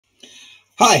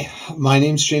Hi, my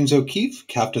name's James O'Keefe,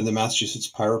 captain of the Massachusetts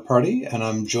Pirate Party, and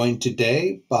I'm joined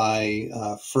today by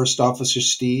First Officer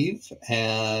Steve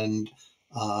and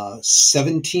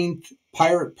 17th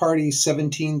Pirate Party,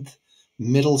 17th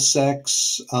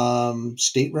Middlesex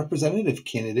State Representative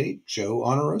candidate, Joe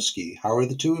Honorowski. How are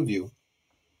the two of you?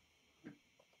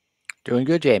 Doing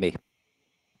good, Jamie.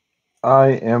 I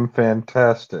am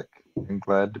fantastic and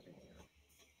glad to be.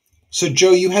 So,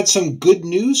 Joe, you had some good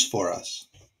news for us.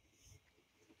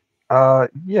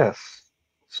 Yes.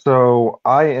 So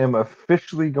I am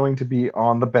officially going to be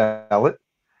on the ballot.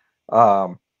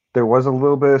 Um, there was a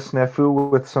little bit of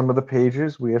snafu with some of the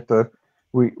pages. We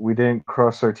didn't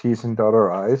cross our T's and dot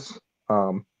our I's.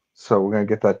 So we're gonna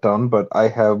get that done. But I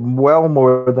have well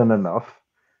more than enough,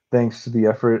 thanks to the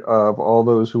effort of all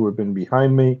those who have been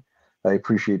behind me. I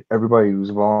appreciate everybody who's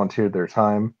volunteered their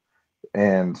time,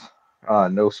 and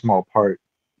no small part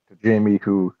to Jamie,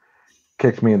 who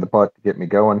kicked me in the butt to get me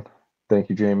going. Thank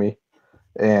you, Jamie.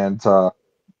 And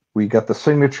we got the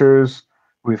signatures.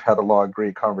 We've had a lot of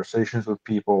great conversations with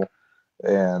people,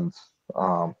 and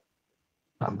um,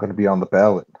 I'm going to be on the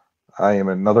ballot. I am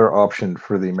another option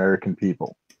for the American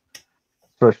people,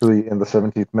 especially in the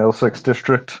 17th Middlesex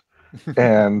district.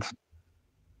 And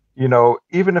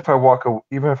even if I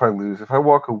lose, if I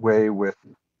walk away with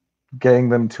getting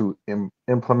them to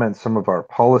implement some of our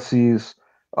policies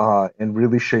and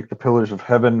really shake the pillars of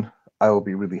heaven, I will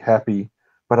be really happy.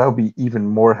 But I'll be even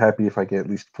more happy if I get at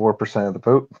least 4% of the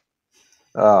vote,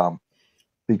 um,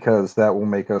 because that will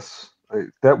make us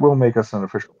an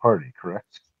official party.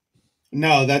 Correct?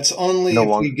 No, that's only No if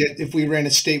we longer. get if we ran a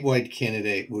statewide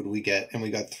candidate would we get and we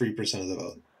got 3% of the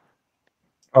vote.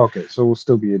 Okay, so we'll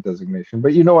still be a designation.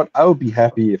 But you know what? I would be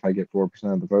happy if I get 4%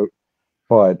 of the vote.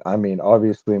 But I mean,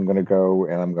 obviously, I'm going to go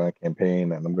and I'm going to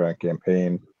campaign and I'm going to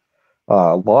campaign.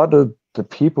 A lot of the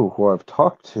people who I've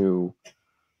talked to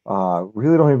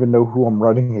really don't even know who I'm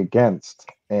running against.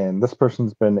 And this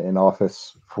person's been in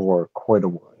office for quite a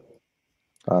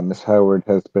while. Miss Howard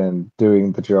has been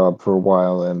doing the job for a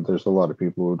while, and there's a lot of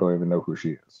people who don't even know who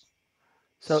she is.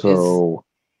 So is So,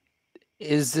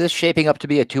 is this shaping up to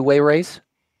be a two-way race?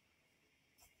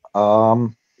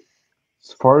 um,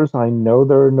 as far as I know,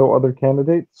 there are no other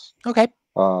candidates. Okay.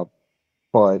 Uh,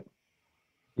 but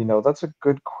that's a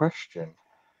good question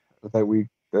that we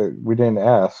didn't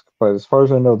ask. But as far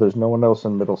as I know, there's no one else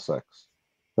in Middlesex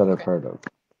that I've Okay. heard of.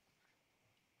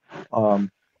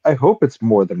 I hope it's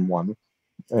more than one,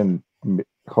 and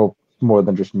hope it's more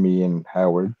than just me and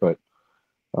Howard. But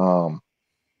um,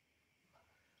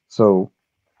 so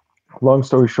long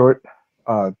story short,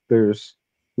 there's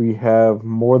we have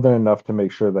more than enough to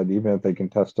make sure that even if they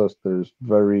contest us, there's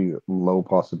very low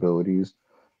possibilities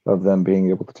of them being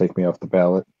able to take me off the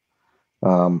ballot.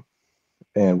 Um,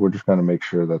 and we're just going to make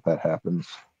sure that that happens.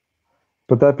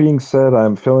 But that being said,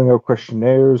 I'm filling out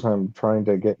questionnaires. I'm trying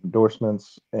to get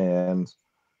endorsements, and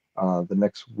the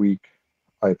next week,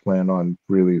 I plan on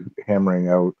really hammering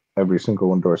out every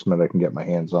single endorsement I can get my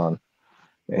hands on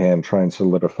and try and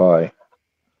solidify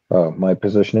my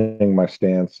positioning, my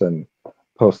stance, and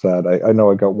post that. I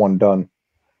know I got one done,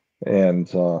 and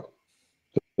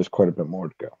there's quite a bit more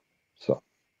to go. So,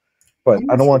 but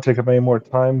I don't want to take up any more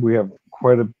time. We have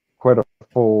quite a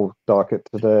full docket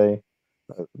today.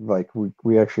 Like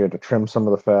we actually had to trim some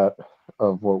of the fat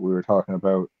of what we were talking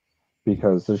about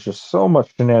because there's just so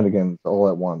much shenanigans all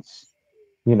at once,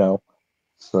 you know.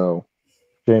 So,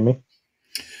 Jamie.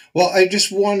 Well, I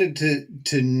just wanted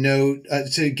to note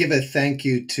to give a thank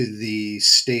you to the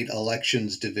state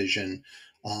elections division.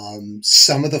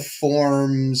 Some of the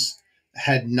forms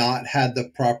had not had the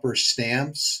proper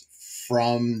stamps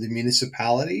from the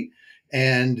municipality,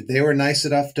 and they were nice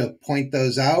enough to point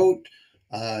those out.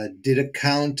 Did a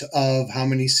count of how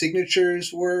many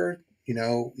signatures were.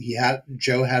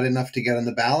 Joe had enough to get on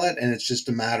the ballot, and it's just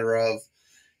a matter of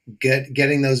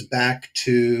getting those back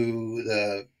to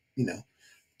the you know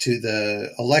to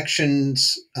the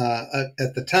elections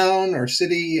at the town or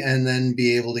city and then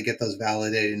be able to get those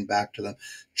validated and back to them.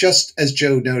 Just as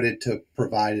Joe noted, to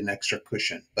provide an extra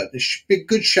cushion. But it should be a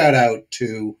good shout out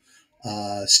to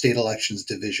State Elections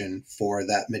Division for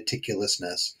that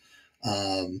meticulousness,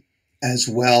 um, as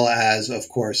well as, of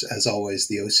course, as always,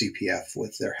 the OCPF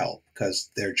with their help because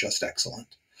they're just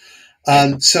excellent.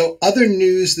 So, other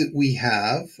news that we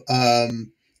have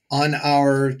on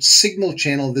our Signal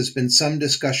channel, there's been some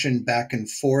discussion back and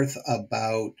forth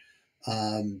about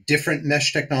different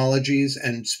mesh technologies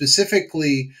and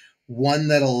specifically one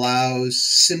that allows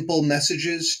simple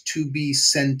messages to be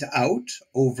sent out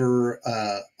over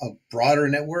a broader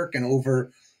network and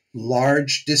over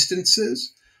large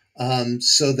distances.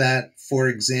 So that, for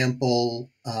example,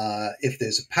 If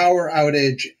there's a power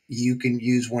outage, you can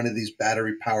use one of these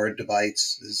battery powered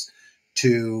devices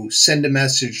to send a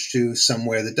message to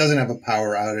somewhere that doesn't have a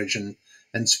power outage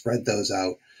and spread those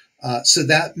out. So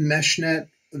that MeshNet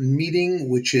meeting,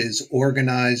 which is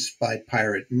organized by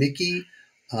Pirate Mickey,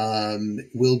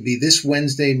 will be this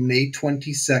Wednesday, May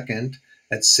 22nd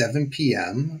at 7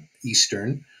 p.m.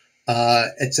 Eastern.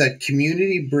 It's at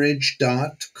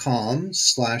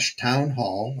communitybridge.com/town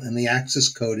hall, and the access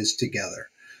code is together.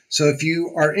 So if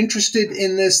you are interested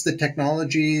in this, the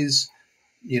technologies,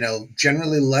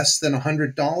 generally less than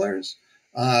 $100.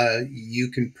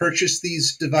 You can purchase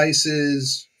these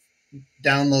devices,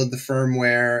 download the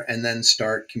firmware, and then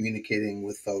start communicating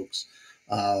with folks.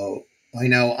 I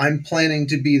know I'm planning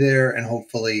to be there, and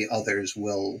hopefully others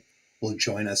will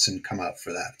join us and come out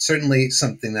for that. Certainly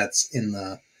something that's in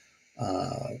the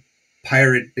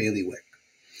pirate bailiwick.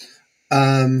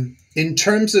 In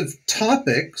terms of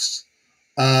topics,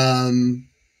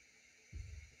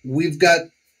 we've got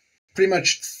pretty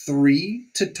much three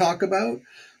to talk about.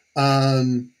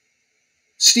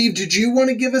 Steve, did you want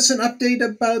to give us an update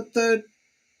about the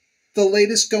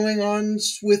latest going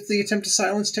ons with the attempt to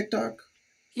silence TikTok?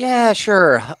 Yeah,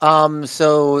 sure.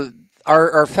 So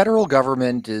our federal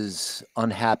government is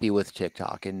unhappy with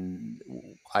TikTok, and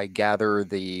I gather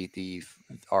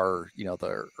our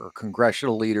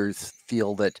congressional leaders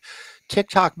feel that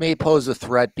TikTok may pose a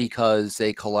threat because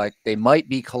they might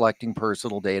be collecting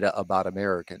personal data about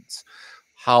Americans.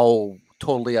 How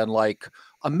totally unlike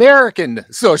American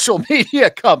social media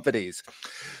companies.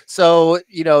 So,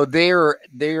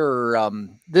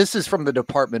 this is from the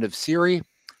Department of Siri.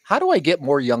 How do I get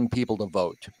more young people to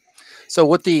vote? So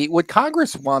what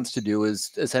Congress wants to do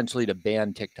is essentially to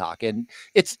ban TikTok, and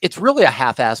it's really a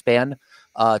half-ass ban.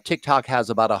 TikTok has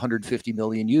about 150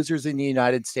 million users in the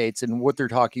United States, and what they're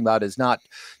talking about is not,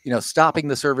 stopping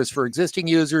the service for existing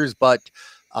users, but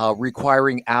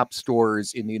requiring app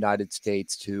stores in the United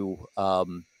States to,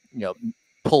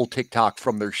 pull TikTok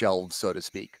from their shelves, so to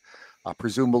speak.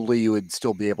 Presumably, you would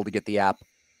still be able to get the app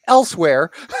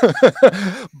elsewhere,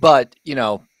 but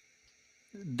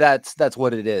that's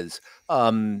what it is.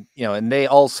 And they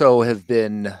also have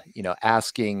been,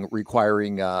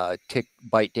 requiring Tik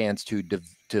ByteDance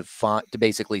to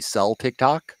basically sell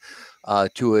TikTok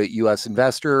to a U.S.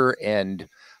 investor, and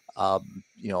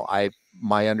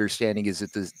my understanding is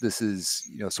that this is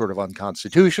sort of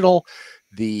unconstitutional.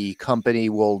 The company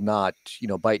will not,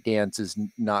 ByteDance is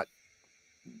not,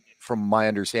 from my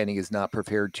understanding, is not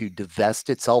prepared to divest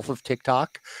itself of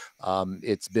TikTok.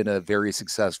 It's been a very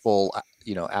successful,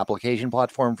 application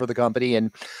platform for the company,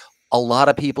 and a lot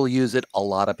of people use it. A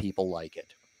lot of people like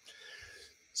it.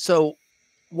 So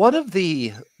one of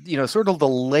the, sort of the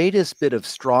latest bit of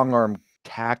strong arm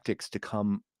tactics to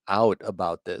come out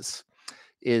about this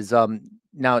is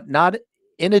now not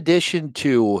in addition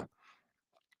to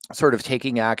sort of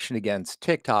taking action against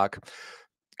TikTok.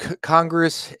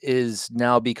 Congress is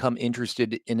now become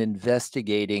interested in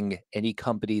investigating any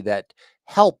company that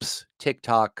helps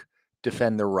TikTok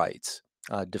defend their rights,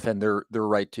 defend their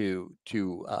right to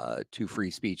free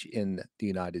speech in the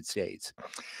United States.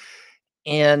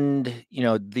 And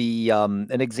the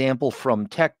an example from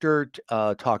TechDirt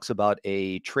talks about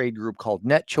a trade group called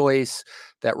NetChoice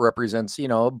that represents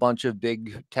a bunch of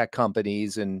big tech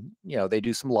companies, and they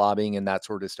do some lobbying and that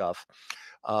sort of stuff.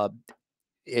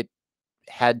 It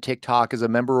had TikTok as a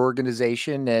member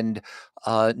organization, and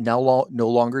now no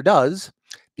longer does,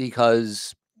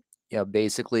 because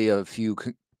basically a few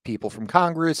people from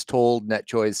Congress told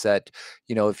NetChoice that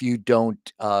if you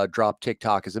don't drop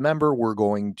TikTok as a member, we're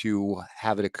going to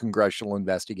have a congressional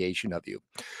investigation of you.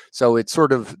 So it's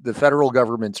sort of the federal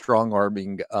government strong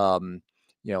arming,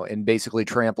 and basically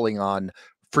trampling on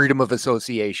freedom of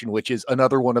association, which is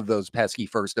another one of those pesky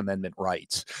First Amendment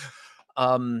rights.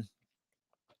 Um,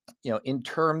 in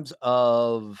terms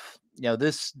of,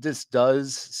 this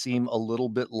does seem a little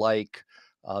bit like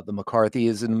the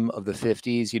McCarthyism of the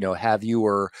 50s.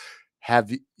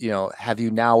 Have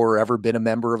you now or ever been a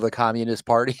member of the Communist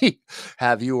Party?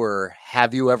 Have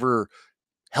you ever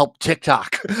helped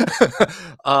TikTok?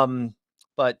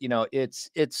 But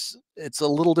it's a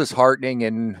little disheartening,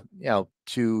 and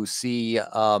to see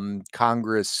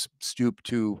Congress stoop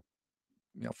to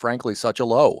frankly such a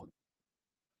low.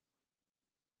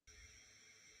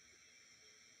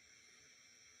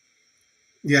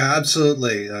 Yeah,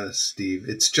 absolutely, Steve.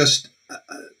 It's just a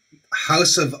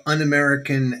house of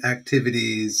un-American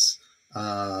activities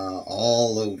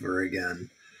all over again.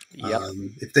 Yep.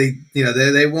 If they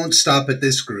won't stop at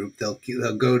this group, they'll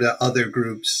go to other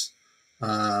groups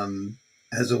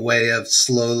as a way of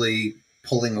slowly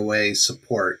pulling away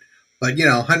support. But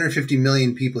 150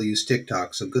 million people use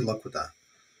TikTok, so good luck with that.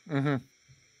 Mm-hmm.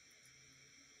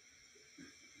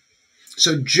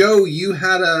 So Joe, you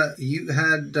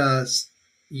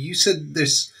said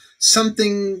there's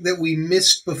something that we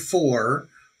missed before,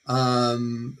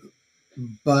 um,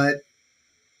 but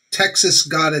Texas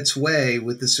got its way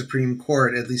with the Supreme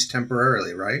Court, at least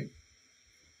temporarily, right?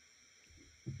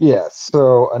 Yeah,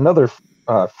 so another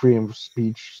freedom of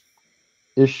speech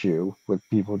issue with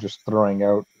people just throwing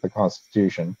out the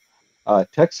Constitution.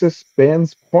 Texas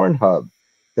bans Pornhub.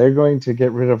 They're going to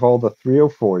get rid of all the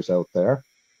 304s out there,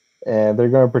 and they're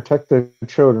going to protect the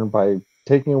children by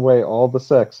taking away all the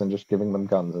sex and just giving them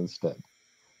guns instead.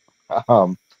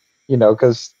 Um,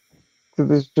 because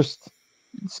there's just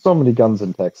so many guns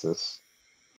in Texas,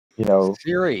 you know,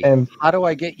 Siri, and how do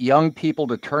I get young people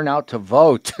to turn out to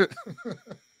vote?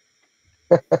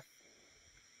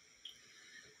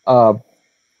 uh,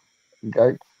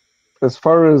 I- as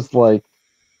far as like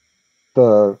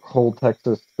the whole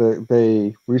Texas,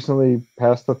 they recently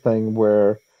passed a thing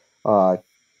where uh,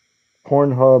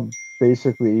 Pornhub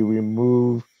basically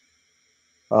removed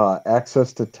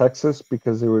access to Texas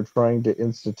because they were trying to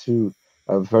institute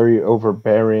a very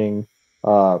overbearing,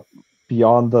 uh,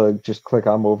 beyond the just click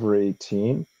I'm over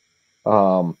 18,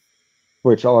 um,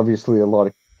 which obviously a lot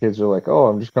of kids are like, oh,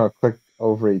 I'm just going to click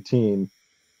over 18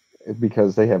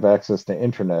 because they have access to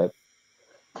internet,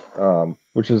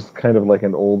 which is kind of like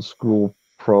an old school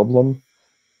problem.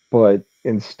 But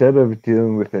instead of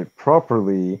dealing with it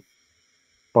properly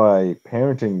by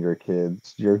parenting your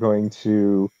kids, you're going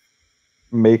to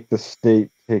make the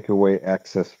state take away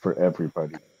access for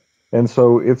everybody. And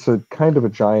so it's a kind of a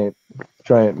giant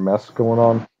mess going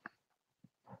on.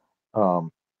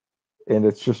 Um, and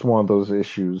it's just one of those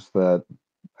issues that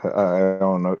I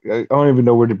don't know. I don't even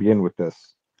know where to begin with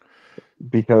this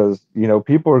because,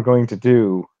 people are going to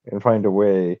do and find a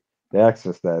way to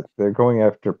access that. They're going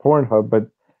after Pornhub, but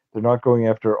they're not going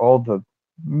after all the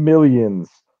millions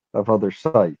of other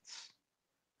sites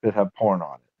that have porn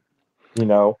on it.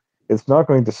 It's not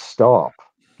going to stop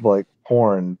like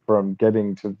porn from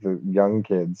getting to the young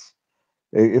kids.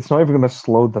 It's not even going to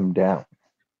slow them down.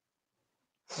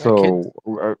 Yeah, kids. So,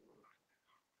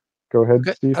 go ahead,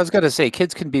 I Steve. was going to say,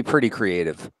 kids can be pretty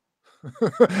creative.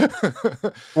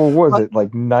 Well, was But it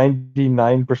like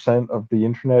 99% of the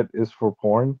internet is for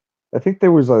porn? I think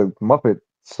there was a Muppet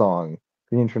song,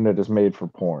 The Internet is Made for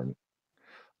Porn.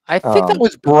 I think that Um,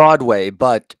 was Broadway,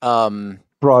 but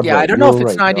yeah, I Broadway, don't know you're if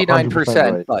it's right, though, 100% 99%,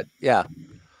 right. but yeah.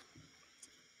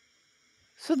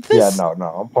 So Yeah, this no,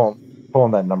 I'm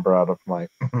pulling that number out of my,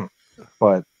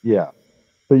 but yeah,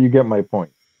 so you get my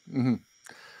point. mhm.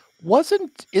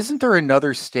 Isn't there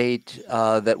another state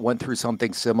that went through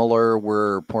something similar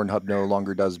where Pornhub no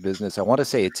longer does business? I want to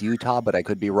say it's Utah, but I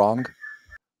could be wrong.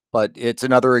 But it's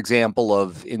another example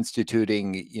of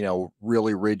instituting,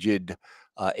 really rigid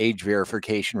age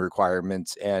verification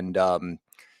requirements, and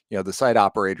the site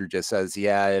operator just says,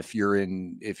 "Yeah, if you're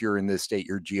in this state,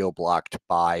 you're geo blocked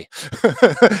by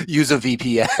use a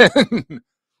VPN."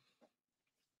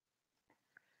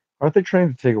 Aren't they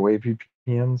trying to take away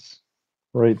VPNs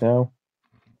right now?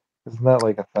 Isn't that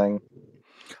like a thing?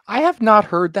 I have not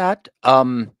heard that.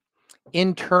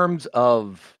 In terms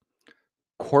of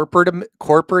corporate,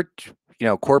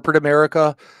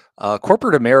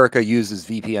 corporate America uses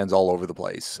VPNs all over the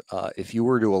place. If you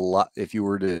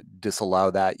were to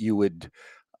disallow that, you would,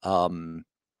 um,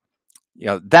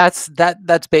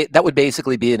 that would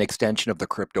basically be an extension of the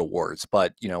crypto wars.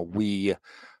 But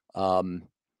um,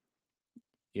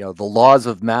 the laws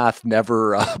of math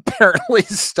never apparently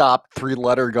stopped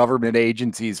three-letter government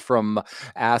agencies from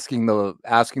asking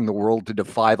the world to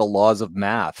defy the laws of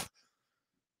math.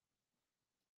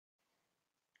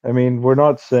 I mean, we're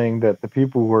not saying that the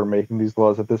people who are making these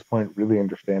laws at this point really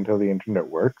understand how the internet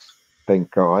works.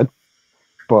 Thank God.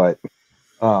 But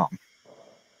um,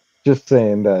 just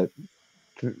saying that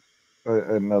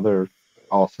another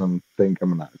awesome thing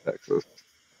coming out of Texas.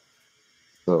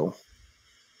 So,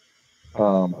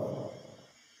 um,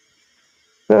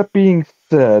 that being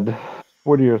said,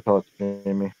 what are your thoughts,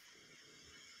 Jamie?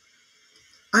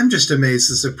 I'm just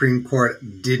amazed the Supreme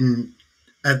Court didn't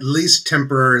at least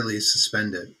temporarily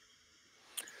suspend it.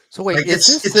 So wait, Like is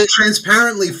this it's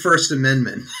transparently First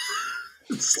Amendment.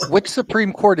 It's like which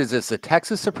Supreme Court is this? The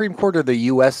Texas Supreme Court or the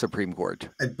U.S. Supreme Court?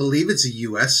 I believe it's a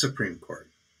U.S. Supreme Court.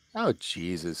 Oh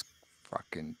Jesus,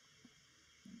 fucking!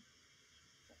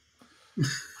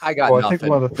 I got Well, I think nothing.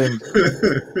 one of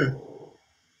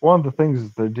the things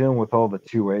is they're dealing with all the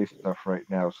 2A stuff right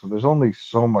now. So there's only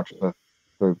so much that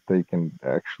they can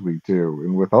actually do,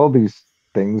 and with all these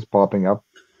things popping up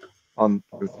on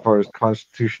as far as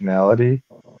constitutionality,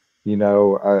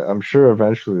 I'm sure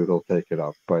eventually they'll take it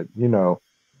up, but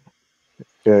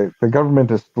the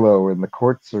government is slow and the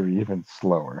courts are even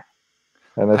slower.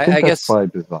 And I I, think I that's guess by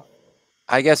design.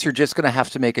 I guess you're just gonna have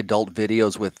to make adult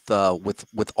videos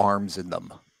with arms in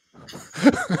them.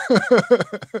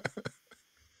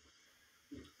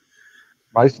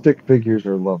 My stick figures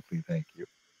are lovely, thank you.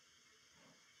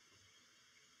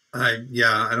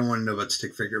 I don't want to know about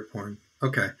stick figure porn.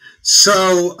 Okay.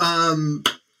 So,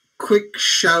 quick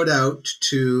shout out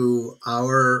to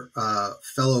our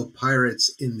fellow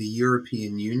pirates in the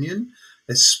European Union,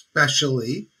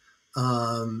 especially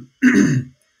um,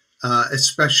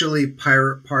 especially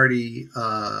Pirate Party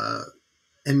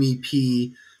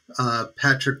MEP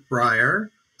Patrick Breyer,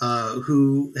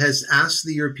 who has asked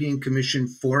the European Commission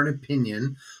for an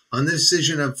opinion on the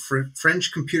decision of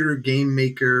French computer game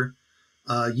maker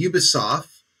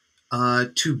Ubisoft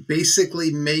to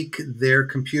basically make their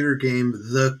computer game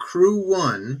The Crew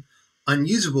 1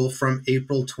 unusable from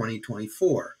April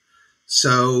 2024.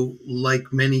 So,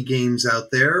 like many games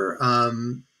out there,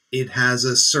 it has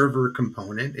a server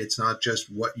component. It's not just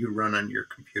what you run on your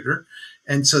computer.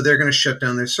 And so they're going to shut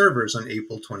down their servers on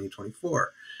April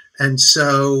 2024. And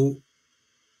so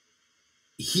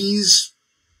he's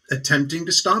attempting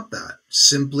to stop that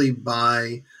simply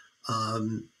by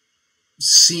um,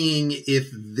 seeing if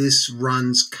this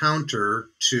runs counter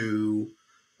to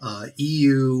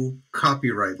EU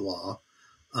copyright law.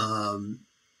 Um,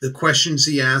 the questions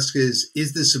he asks is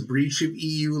this a breach of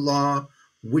EU law?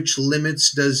 Which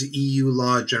limits does EU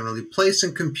law generally place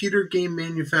on computer game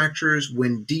manufacturers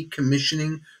when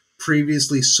decommissioning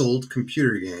previously sold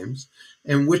computer games?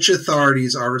 And which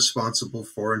authorities are responsible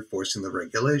for enforcing the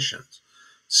regulations?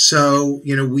 So,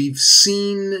 we've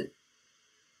seen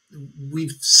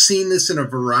this in a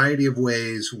variety of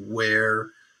ways where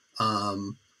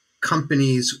um,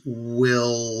 companies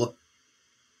will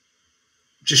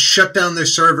just shut down their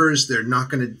servers. They're not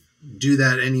going to do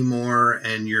that anymore,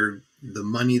 and the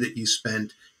money that you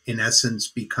spent in essence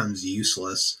becomes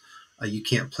useless. You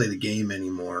can't play the game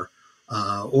anymore.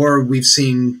 Or we've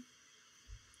seen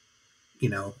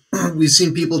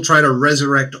people try to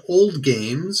resurrect old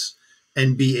games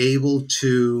and be able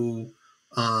to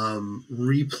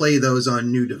replay those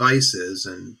on new devices.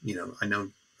 And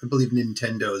I believe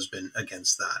Nintendo has been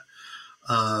against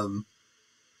that.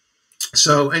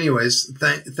 So, anyways,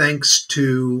 thanks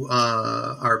to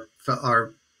our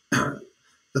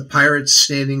the pirates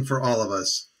standing for all of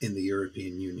us in the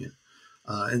European Union,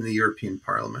 in the European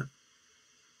Parliament.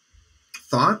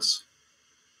 Thoughts?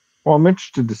 Well, I'm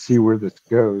interested to see where this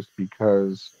goes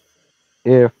because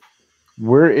if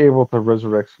we're able to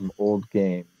resurrect some old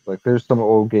games, like there's some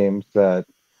old games that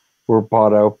were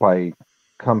bought out by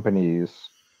companies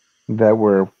that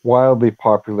were wildly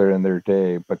popular in their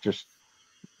day, but just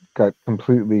got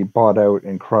completely bought out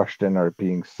and crushed and are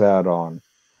being sat on.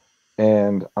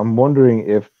 And I'm wondering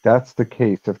if that's the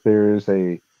case, if there is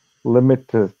limit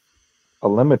to a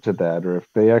limit to that, or if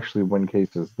they actually win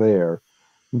cases there,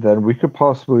 then we could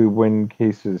possibly win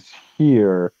cases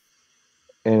here,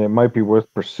 and it might be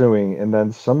worth pursuing. And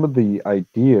then some of the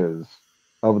ideas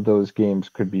of those games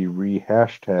could be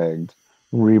re-hashtagged,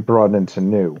 re-brought into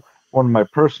new. One of my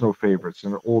personal favorites,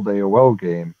 an old AOL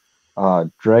game,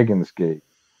 Dragon's Gate,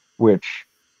 which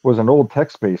was an old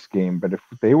text-based game, but if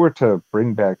they were to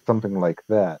bring back something like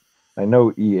that, I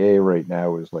know EA right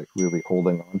now is like really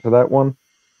holding on to that one,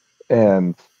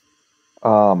 and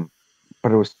um,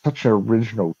 but it was such an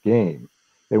original game,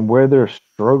 and where they're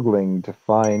struggling to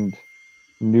find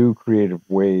new creative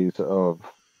ways of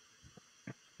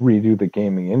redo the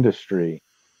gaming industry,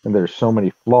 and there's so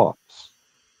many flops.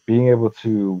 Being able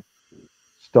to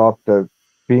stop the,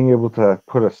 being able to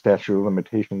put a statute of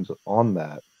limitations on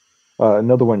that.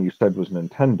 Another one you said was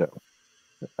Nintendo.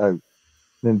 Uh,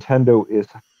 Nintendo is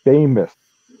famous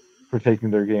for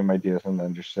taking their game ideas and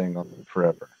then just staying on them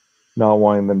forever, not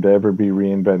wanting them to ever be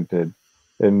reinvented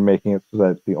and making it so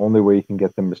that the only way you can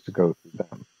get them is to go through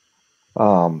them.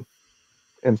 Um,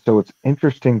 and so it's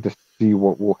interesting to see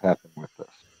what will happen with this.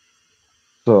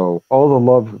 So all the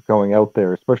love going out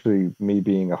there, especially me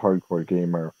being a hardcore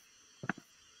gamer,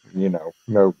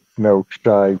 no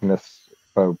shyness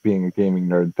about being a gaming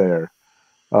nerd there.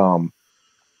 Um,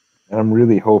 and I'm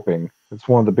really hoping it's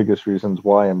one of the biggest reasons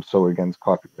why I'm so against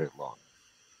copyright law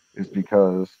is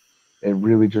because it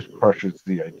really just crushes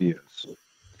the ideas.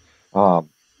 Um,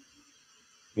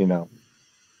 you know,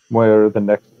 where the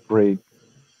next great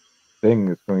thing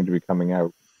is going to be coming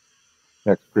out,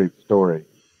 next great story,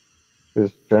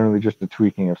 is generally just a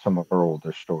tweaking of some of our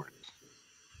older stories.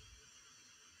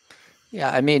 Yeah,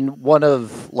 I mean, one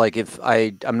of like if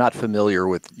I'm not familiar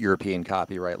with European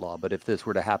copyright law, but if this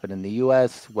were to happen in the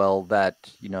US, well, that,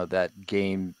 that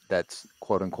game that's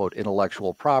quote unquote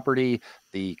intellectual property,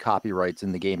 the copyrights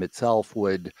in the game itself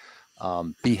would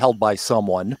be held by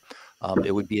someone.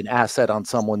 It would be an asset on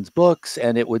someone's books,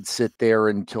 and it would sit there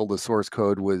until the source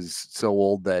code was so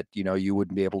old that, you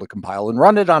wouldn't be able to compile and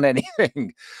run it on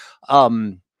anything.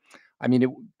 um, I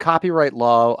mean, copyright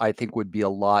law, I think, would be a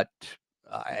lot.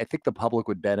 I think the public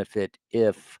would benefit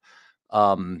if,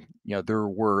 there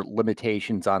were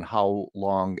limitations on how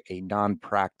long a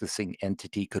non-practicing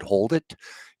entity could hold it.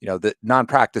 The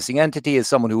non-practicing entity is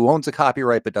someone who owns a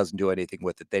copyright but doesn't do anything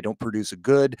with it. They don't produce a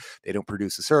good, they don't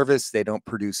produce a service, they don't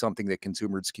produce something that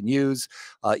consumers can use,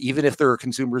 even if there are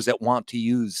consumers that want to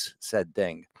use said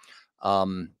thing.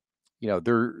 Um,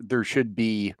 there should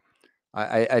be.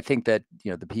 I think that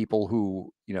the people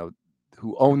who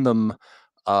who own them,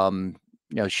 um,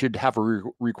 should have a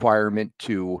requirement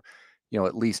to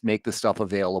at least make the stuff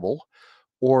available,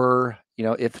 or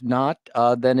if not,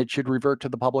 then it should revert to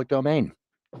the public domain.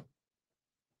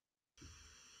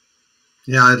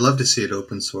 Yeah, I'd love to see it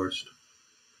open sourced.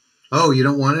 Oh, you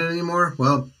don't want it anymore?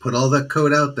 Well, put all that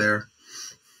code out there.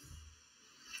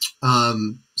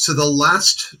 So the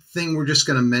last thing we're just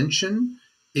going to mention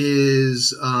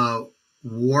is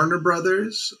Warner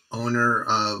Brothers,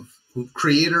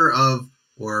 creator of,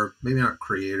 or maybe not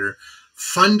creator,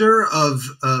 funder of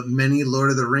many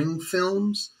Lord of the Ring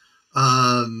films,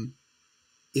 um,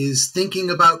 is thinking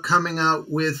about coming out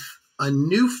with a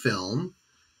new film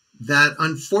that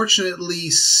unfortunately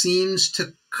seems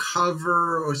to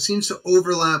cover or seems to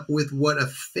overlap with what a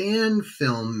fan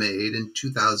film made in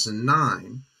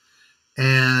 2009.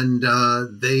 And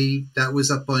that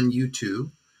was up on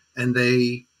YouTube, and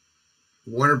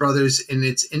Warner Brothers, in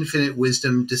its infinite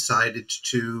wisdom, decided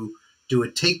to do a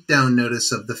takedown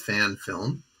notice of the fan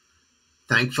film.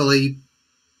 Thankfully,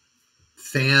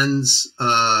 fans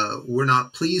were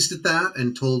not pleased at that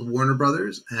and told Warner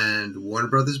Brothers, and Warner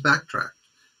Brothers backtracked,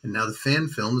 and now the fan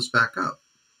film is back up.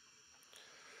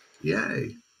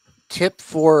 Yay! Tip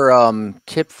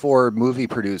for movie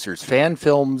producers: fan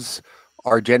films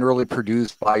are generally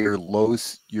produced by your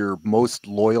most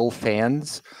loyal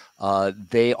fans.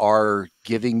 They are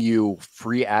giving you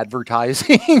free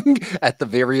advertising at the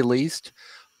very least.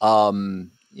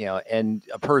 And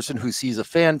a person who sees a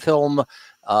fan film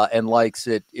and likes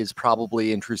it is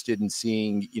probably interested in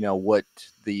seeing, what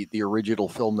the original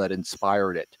film that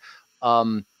inspired it.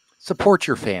 Support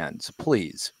your fans,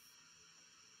 please.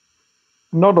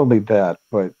 Not only that,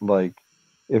 but like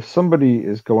if somebody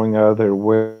is going out of their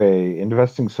way,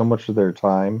 investing so much of their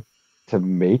time to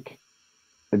make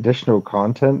additional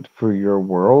content for your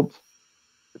world,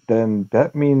 then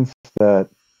that means that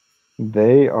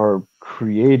they are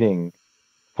creating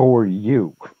for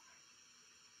you.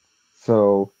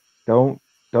 So don't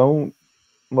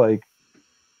like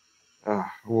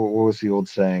what was the old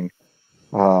saying?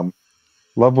 Um,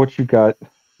 love what you got,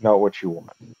 not what you want.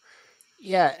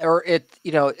 Yeah, or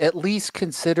at least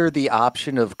consider the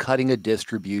option of cutting a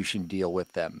distribution deal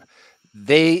with them.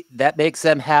 That makes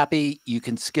them happy. You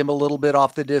can skim a little bit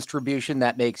off the distribution.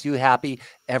 That makes you happy.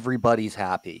 Everybody's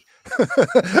happy.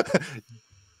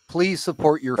 Please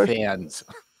support your Especially, fans.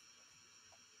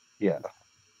 yeah,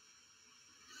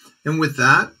 And with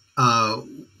that,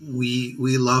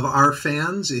 we love our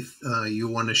fans. If you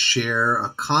want to share a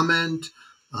comment,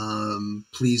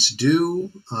 please do.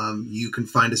 You can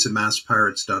find us at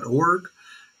masspirates.org,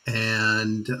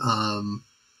 and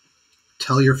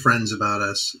tell your friends about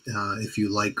us. If you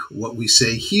like what we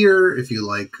say here, if you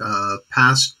like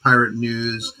past pirate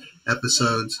news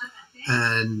episodes.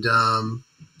 And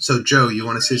so, Joe, you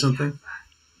want to say something?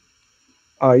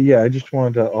 yeah. I just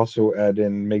wanted to also add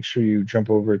in, make sure you jump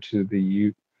over to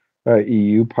the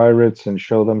EU pirates and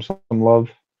show them some love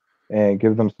and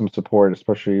give them some support,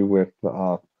 especially with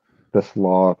this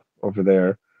law over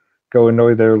there. Go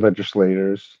annoy their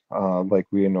legislators, like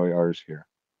we annoy ours here.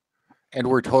 And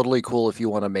we're totally cool if you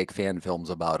want to make fan films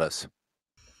about us.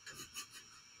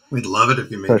 We'd love it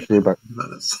if you made Especially about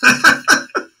about us.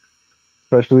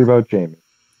 especially about Jamie.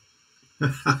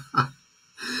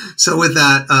 So with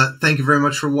that, thank you very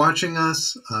much for watching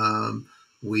us.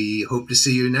 We hope to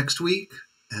see you next week.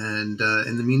 And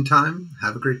in the meantime,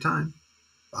 have a great time.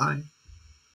 Bye.